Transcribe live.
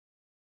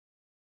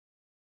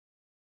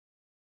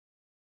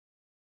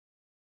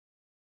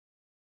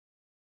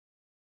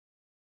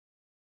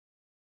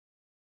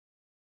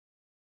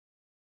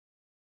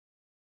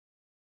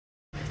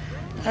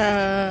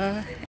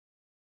Uh,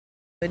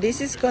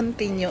 this is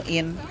continue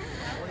in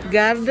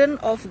Garden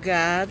of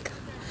God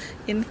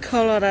in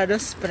Colorado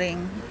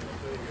Spring.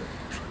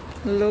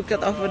 Look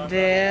at over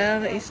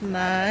there, it's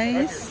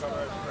nice.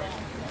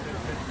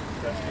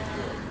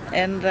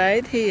 And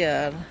right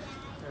here,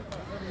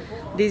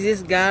 this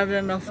is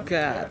Garden of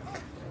God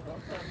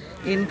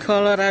in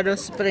Colorado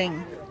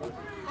Spring.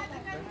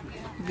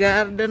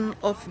 Garden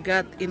of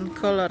God in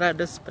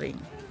Colorado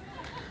Spring.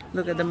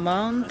 Look at the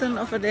mountain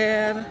over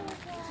there.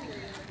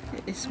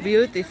 It's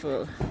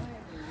beautiful.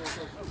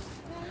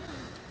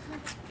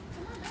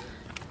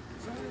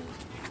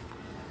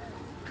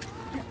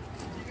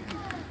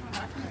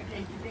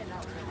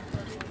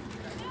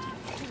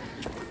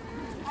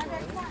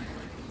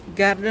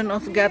 Garden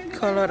of God,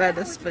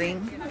 Colorado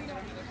Spring.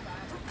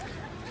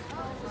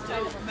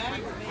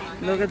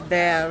 Look at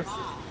there.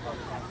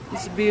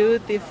 It's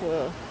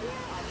beautiful.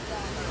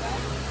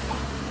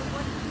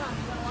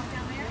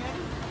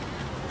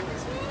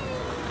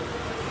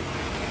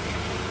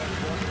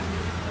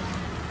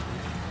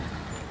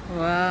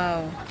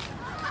 Wow.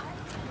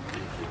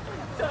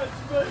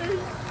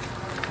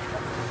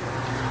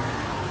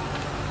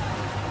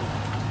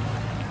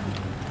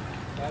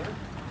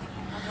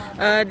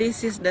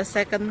 This is the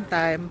second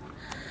time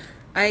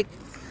I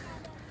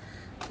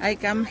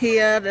come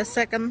here, the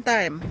second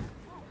time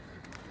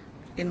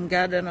in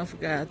Garden of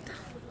God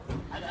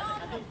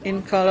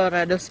in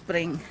Colorado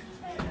Spring.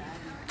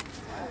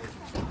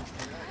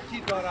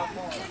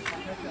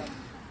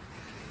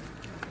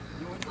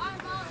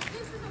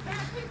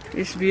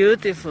 It's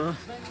beautiful.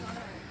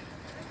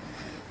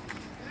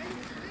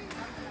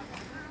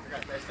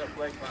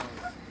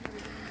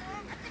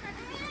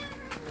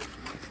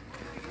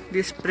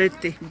 This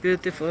pretty,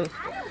 beautiful.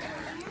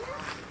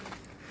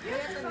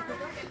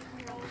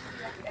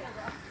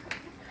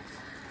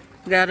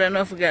 Garden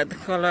of God,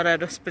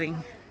 Colorado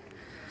Spring.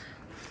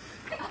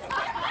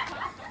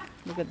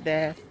 Look at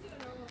that.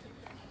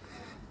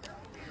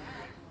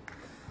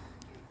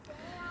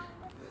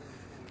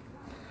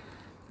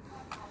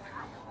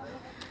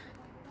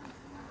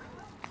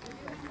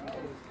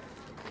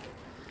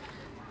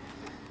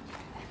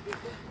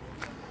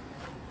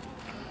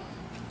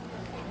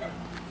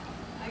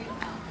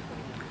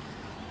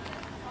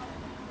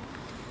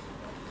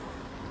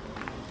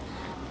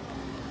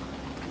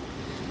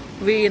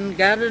 We in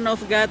Garden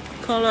of God,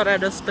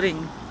 Colorado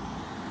Spring.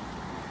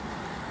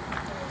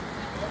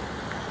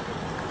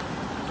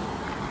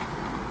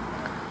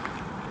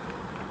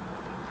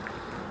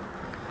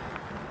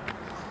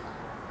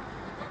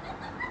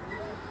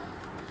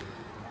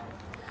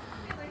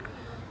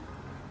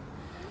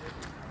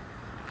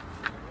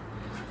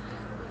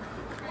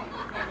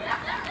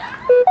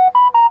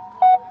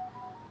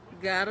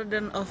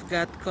 Garden of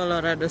God,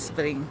 Colorado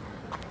Spring.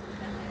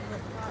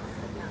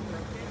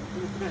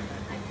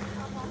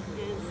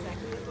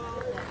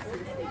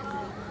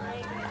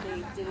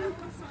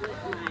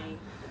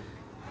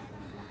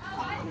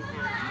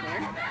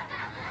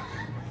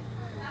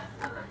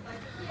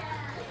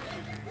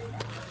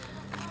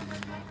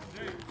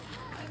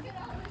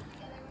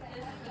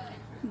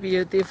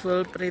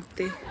 Beautiful,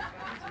 pretty.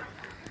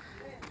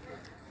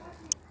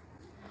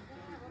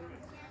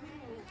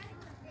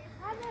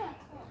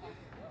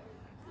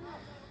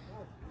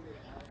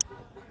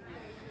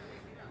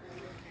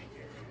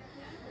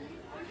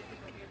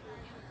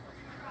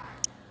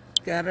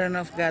 Garden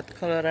of God,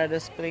 Colorado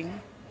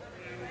Spring.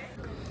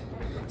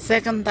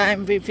 Second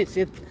time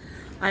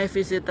I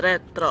visit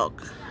Red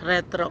Rock,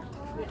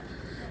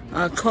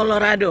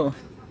 Colorado.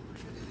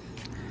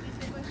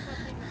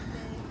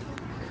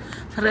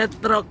 Red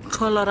Rock,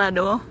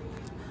 Colorado.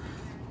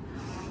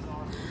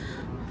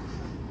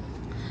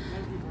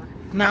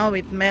 Now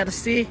with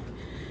Mercy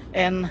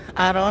and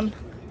Aaron,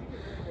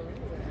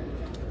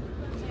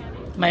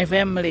 my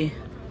family.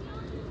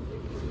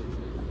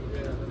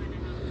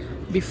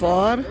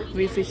 Before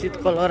we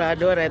visit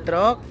Colorado, Red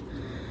Rock,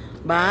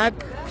 but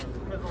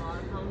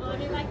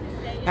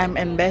I'm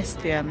in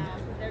Bastian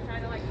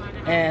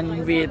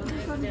and with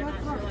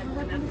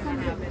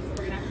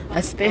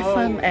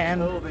Stefan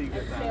and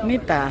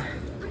Nita.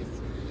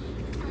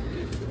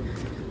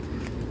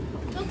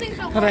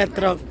 Red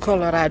Rock,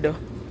 Colorado.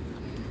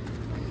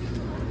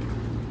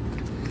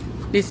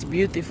 This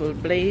beautiful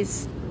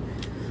place.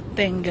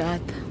 Thank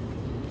God.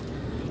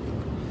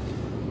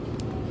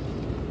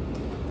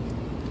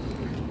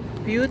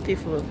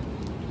 Beautiful.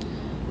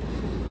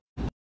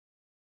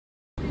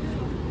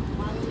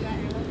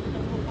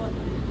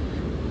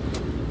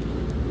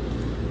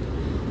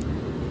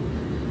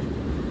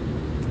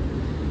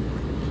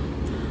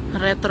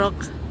 Red Rock,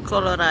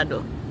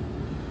 Colorado.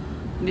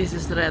 This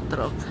is Red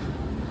Rock.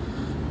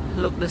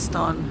 Look the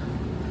stone.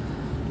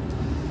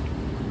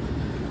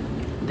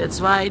 That's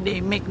why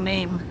they make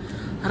name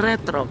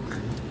Red Rock.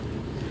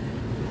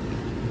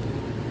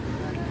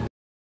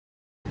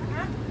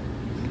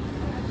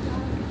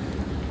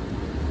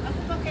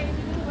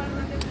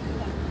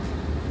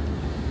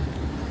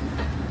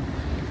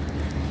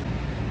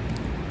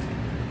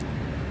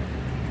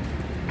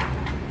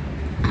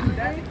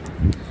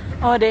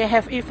 Oh, they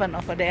have event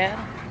over there.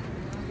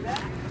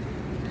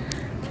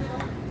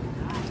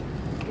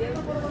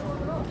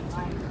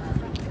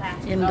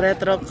 In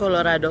Retro,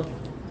 Colorado.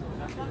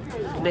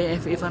 They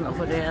have event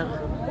over there.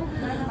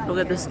 Look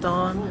at the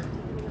stone.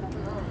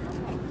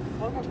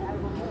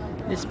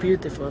 It's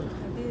beautiful.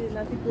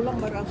 Nanti pulang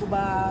baru aku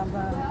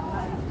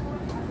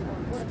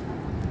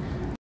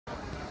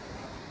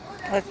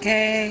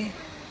Okay.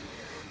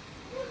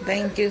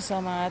 Thank you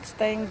so much.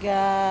 Thank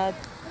God.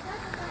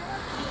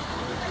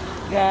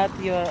 God,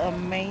 you're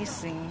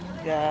amazing.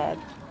 God.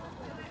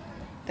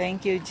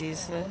 Thank you,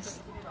 Jesus.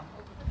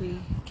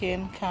 We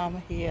can come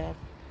here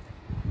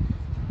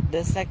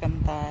the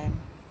second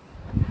time.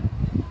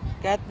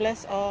 God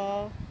bless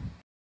all.